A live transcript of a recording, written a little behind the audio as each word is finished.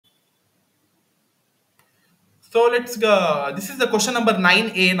So let's go. This is the question number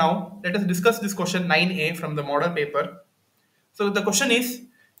 9A now. Let us discuss this question 9A from the model paper. So the question is,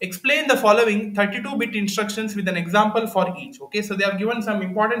 explain the following 32-bit instructions with an example for each. Okay, so they have given some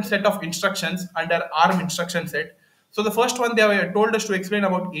important set of instructions under ARM instruction set. So the first one they have told us to explain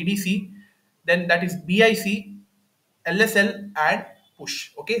about ADC, then that is BIC, LSL and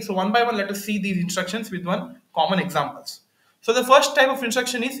push. Okay, so one by one let us see these instructions with one common examples. So the first type of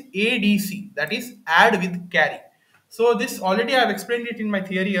instruction is ADC, that is add with carry. So this already I have explained it in my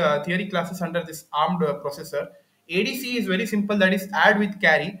theory classes under this ARMed processor. ADC is very simple, that is add with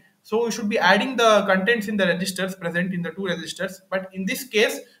carry. So we should be adding the contents in the registers present in the two registers. But in this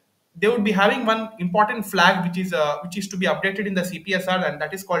case, they would be having one important flag which is to be updated in the CPSR, and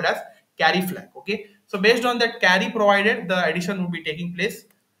that is called as carry flag. Okay, so based on that carry provided, the addition will be taking place.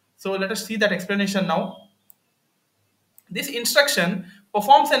 So let us see that explanation now. This instruction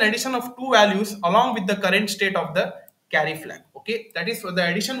performs an addition of two values along with the current state of the carry flag. Okay, that is the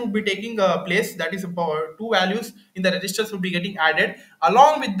addition would be taking place. That is two values in the registers would be getting added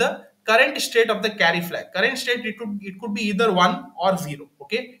along with the current state of the carry flag. Current state, it could be either 1 or 0.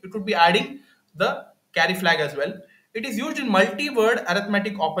 Okay, it would be adding the carry flag as well. It is used in multi-word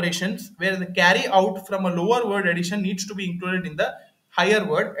arithmetic operations where the carry out from a lower word addition needs to be included in the higher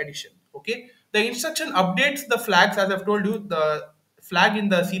word addition. Okay, the instruction updates the flags, as I've told you. The flag in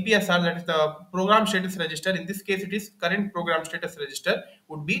the CPSR, that is the program status register, in this case it is current program status register,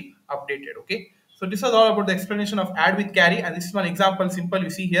 would be updated. Okay, so this is all about the explanation of add with carry, and this is one example simple. You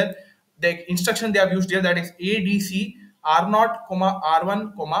see here the instruction they have used here, that is ADC R0,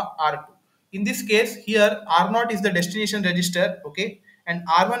 R1, R2. In this case here, R0 is the destination register. Okay, and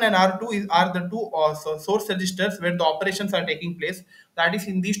R1 and R2 are the two source registers where the operations are taking place. That is,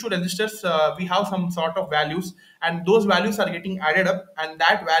 in these two registers we have some sort of values, and those values are getting added up, and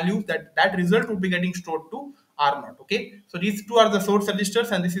that value, that result would be getting stored to R0. Okay, so these two are the source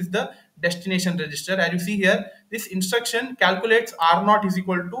registers and this is the destination register. As you see here, this instruction calculates R0 is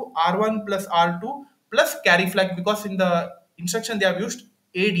equal to R1 plus R2 plus carry flag, because in the instruction they have used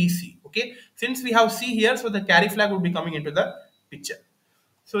ADC. Okay, since we have C here, so the carry flag would be coming into the picture.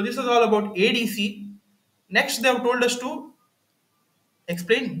 So this is all about ADC. Next, they have told us to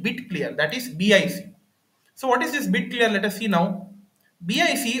explain bit clear, that is BIC. So what is this bit clear? Let us see now.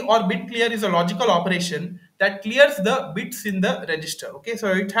 BIC or bit clear is a logical operation that clears the bits in the register. Okay, so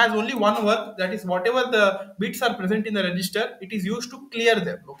it has only one work, that is whatever the bits are present in the register, it is used to clear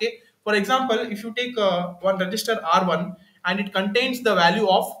them. Okay, for example, if you take one register R1 and it contains the value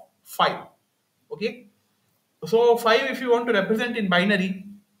of 5. Okay, so 5, if you want to represent in binary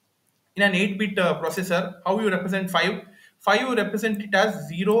in an 8-bit processor, how you represent 5? 5 you represent it as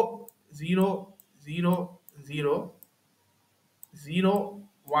 0 0 0 0 0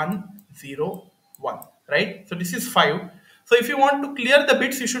 1 0 1, right? So this is 5. So if you want to clear the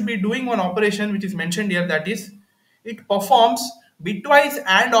bits, you should be doing one operation which is mentioned here, that is it performs bitwise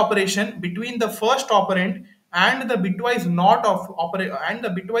AND operation between the first operand and the bitwise NOT of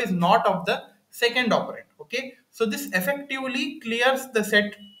the second operand. Okay, so this effectively clears the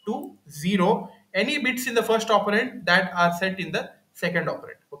set to 0 any bits in the first operand that are set in the second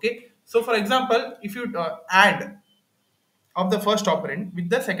operand. Okay, so for example, if you add of the first operand with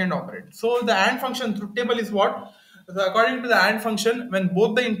the second operand. So the AND function truth table is what? According to the AND function, when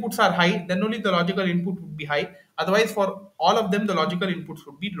both the inputs are high, then only the logical input would be high. Otherwise, for all of them, the logical inputs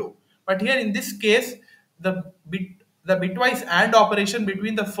would be low. But here in this case, the bitwise AND operation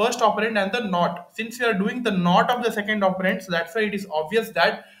between the first operand and the NOT. Since we are doing the NOT of the second operand, so that's why it is obvious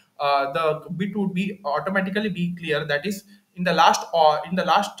that the bit would be automatically be clear. That is, in the last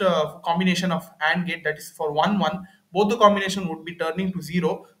combination of AND gate, that is for 1 1, both the combination would be turning to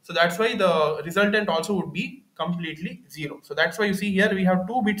 0. So that's why the resultant also would be completely 0. So that's why you see here we have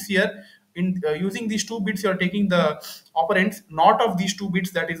 2 bits here. In using these 2 bits, you are taking the operands not of these 2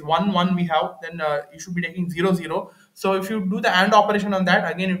 bits, that is 1 1 we have, then you should be taking 0 0. So if you do the AND operation on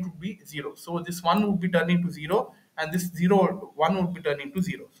that, again it would be 0. So this 1 would be turning to 0 and this 1 would be turning to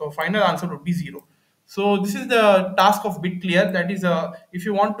 0. So final answer would be 0. So this is the task of bit clear. That is, if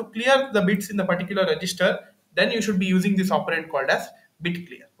you want to clear the bits in the particular register, then you should be using this operand called as bit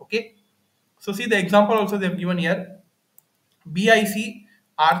clear. Okay, so see the example also they have given here. BIC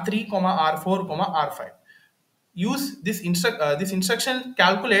R3, R4, R5. Use this instruction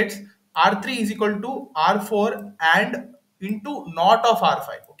calculates R3 is equal to R4 and into NOT of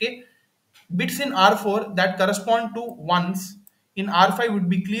R5. Okay, bits in R4 that correspond to ones in R5 would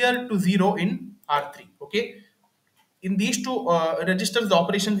be clear to 0 in R3. Okay, in these two registers, the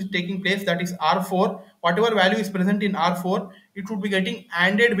operation is taking place, that is R4. Whatever value is present in R4, it would be getting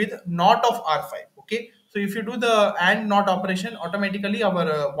ANDed with NOT of R5. Okay, So if you do the and not operation, automatically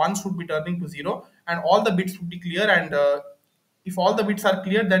our ones would be turning to 0 and all the bits would be clear, and if all the bits are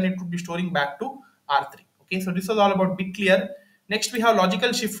clear, then it would be storing back to R3. Okay, so this was all about bit clear. Next we have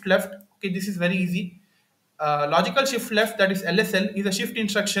logical shift left. Okay, this is very easy. Logical shift left, that is LSL, is a shift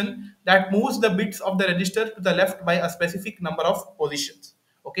instruction that moves the bits of the register to the left by a specific number of positions.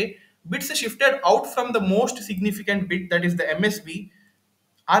 Okay, bits shifted out from the most significant bit, that is the MSB,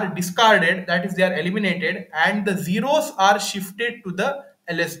 are discarded, that is they are eliminated, and the zeros are shifted to the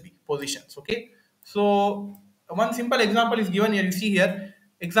LSB positions. Okay, so one simple example is given here. You see here,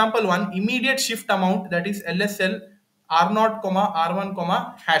 example 1, immediate shift amount, that is LSL R0 comma R1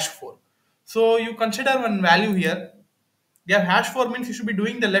 comma hash 4. So you consider one value here. Their hash 4 means you should be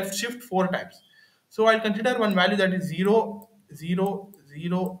doing the left shift 4 times. So I'll consider one value, that is 0 0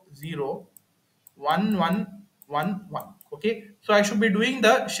 0 0 1 1 1 1. Okay, so I should be doing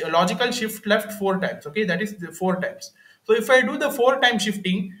the logical shift left 4 times. Okay, that is the 4 times. So if I do the 4 time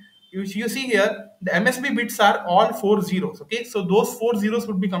shifting, you see here the MSB bits are all 4 zeros. Okay, so those 4 zeros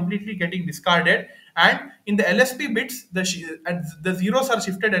would be completely getting discarded, and in the LSB bits and the zeros are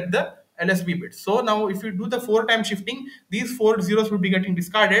shifted at the LSB bits. So now if you do the 4 time shifting, these 4 zeros would be getting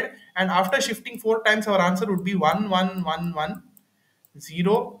discarded, and after shifting 4 times, our answer would be 1 1 1 1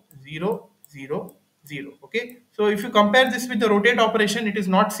 0 0 0 0. Okay, so if you compare this with the rotate operation, it is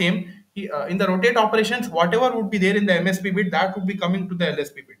not same. In the rotate operations, whatever would be there in the MSB bit, that would be coming to the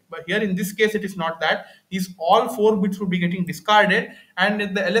LSB bit, but here in this case it is not that. These all 4 bits would be getting discarded, and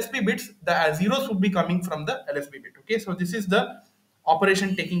in the LSB bits, the zeros would be coming from the LSB bit. Okay, so this is the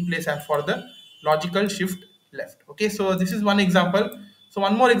operation taking place as for the logical shift left. Okay, so this is one example. So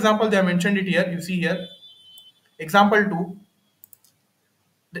one more example, they have mentioned it here. You see here, example 2,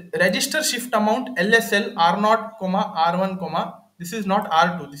 the register shift amount LSL R0 comma R1 comma, this is not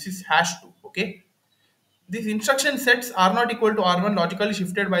R2, this is hash 2. Okay, these instruction sets are not equal to R1 logically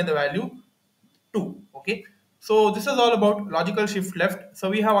shifted by the value 2. Okay, so this is all about logical shift left.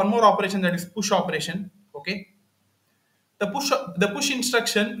 So we have one more operation, that is push operation. Okay, the push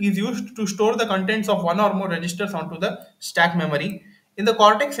instruction is used to store the contents of one or more registers onto the stack memory. In the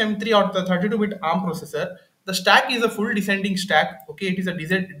Cortex M3 or the 32-bit ARM processor, the stack is a full descending stack. Okay, it is a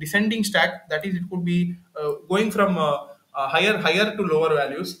descending stack. That is, it could be going from higher to lower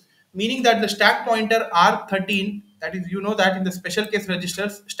values, meaning that the stack pointer R13, that is, you know that in the special case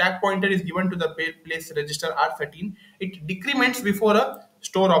registers, stack pointer is given to the place register R13. It decrements before a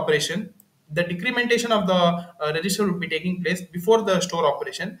store operation. The decrementation of the register will be taking place before the store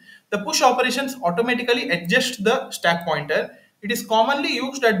operation. The push operations automatically adjust the stack pointer. It is commonly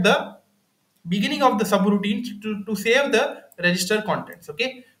used at the beginning of the subroutine to save the register contents.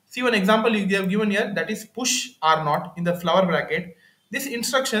 Okay, see one example they have given here, that is push R0 in the flower bracket. This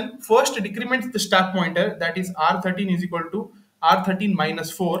instruction first decrements the stack pointer, that is R13 is equal to R13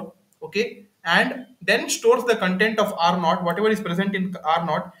 minus 4. Okay, and then stores the content of R0, whatever is present in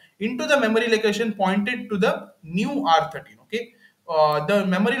R0, into the memory location pointed to the new R13. Okay, the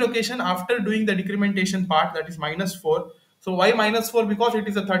memory location after doing the decrementation part, that is minus 4. So why minus 4? Because it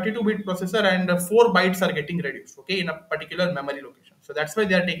is a 32-bit processor and 4 bytes are getting reduced, okay, in a particular memory location. So that's why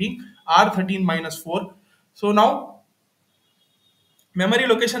they are taking R13 minus 4. So now memory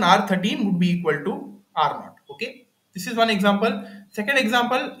location R13 would be equal to R0. Okay, this is one example. Second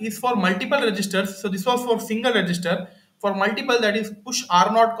example is for multiple registers. So this was for single register. For multiple, that is push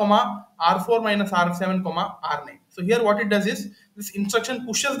R0 comma R4 minus R7 comma R9. So here what it does is, this instruction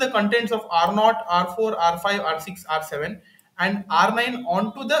pushes the contents of R0, R4, R5, R6, R7 and R9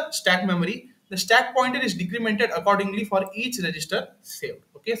 onto the stack memory. The stack pointer is decremented accordingly for each register saved.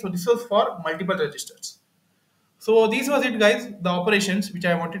 Okay, so this was for multiple registers. So these was it, guys, the operations which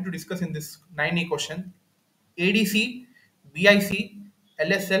I wanted to discuss in this 9A question: ADC, BIC,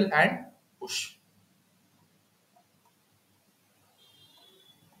 LSL and push.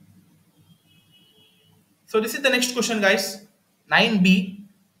 So this is the next question, guys, 9B.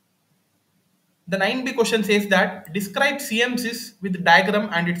 The 9B question says that describe CMSIS with diagram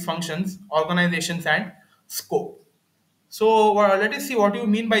and its functions, organizations and scope. So let us see what you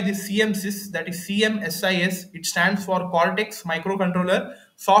mean by this CMSIS, that is CMSIS. It stands for Cortex Microcontroller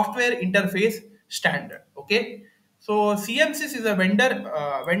Software Interface Standard. Okay, so CMSIS is a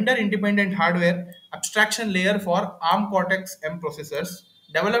vendor independent hardware abstraction layer for ARM Cortex M processors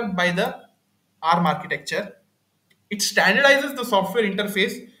developed by the ARM architecture. It standardizes the software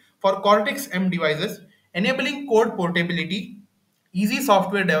interface for Cortex M devices, enabling code portability, easy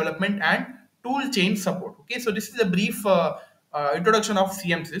software development, and tool chain support. Okay, so this is a brief introduction of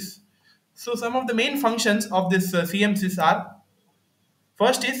CMSIS. So some of the main functions of this CMSIS are: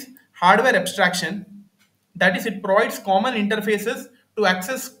 first is hardware abstraction. That is, it provides common interfaces to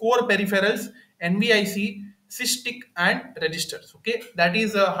access core peripherals, NVIC, SysTick, and registers. Okay, that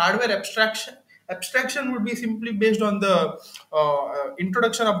is a hardware abstraction. Abstraction would be simply based on the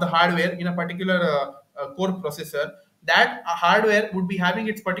introduction of the hardware in a particular core processor. That hardware would be having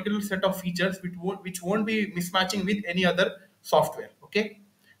its particular set of features which won't be mismatching with any other software. Okay.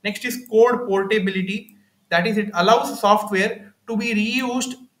 Next is code portability. That is, it allows software to be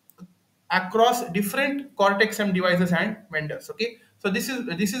reused across different Cortex M devices and vendors. Okay, so this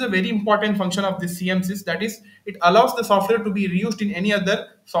is a very important function of this CMSIS. That is, it allows the software to be reused in any other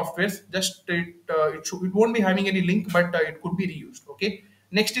softwares. Just it won't be having any link, but it could be reused. Okay.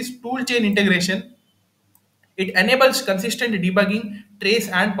 Next is tool chain integration. It enables consistent debugging, trace,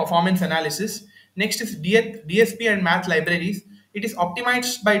 and performance analysis. Next is DSP and math libraries. It is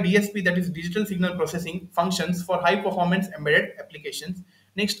optimized by DSP, that is digital signal processing functions, for high performance embedded applications.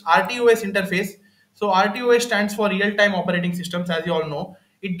 Next, RTOS interface. So RTOS stands for real time operating systems, as you all know.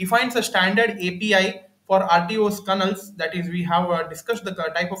 It defines a standard API for RTOS kernels. That is, we have discussed the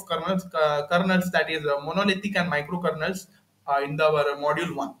type of kernels, that is monolithic and microkernels, in our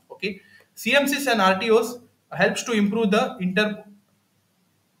module 1. Okay, CMSIS and RTOS helps to improve the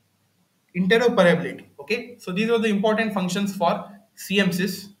interoperability. Okay, so these are the important functions for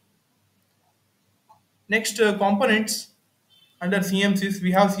CMSIS. Next, components under CMSIS,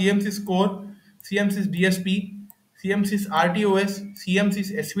 we have CMSIS core, CMSIS DSP, CMSIS RTOS,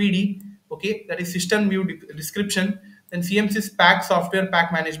 CMSIS SVD. Okay, that is system view description. Then CMSIS pack, software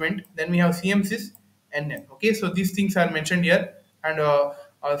pack management. Then we have CMSIS NN. Okay, so these things are mentioned here, and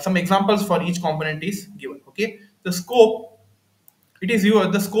some examples for each component is given. Okay, the scope, it is your,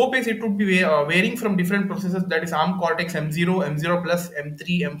 the scope is, it would be varying from different processors. That is ARM Cortex M0, M0 plus,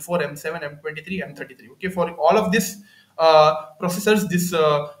 M3, M4, M7, M23, M33. Okay, for all of this processors, this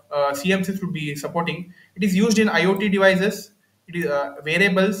CMSIS would be supporting. It is used in IoT devices. It is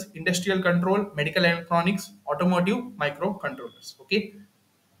variables, industrial control, medical electronics, automotive, microcontrollers. Okay,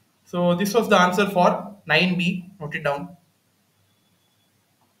 so this was the answer for 9B. Note it down.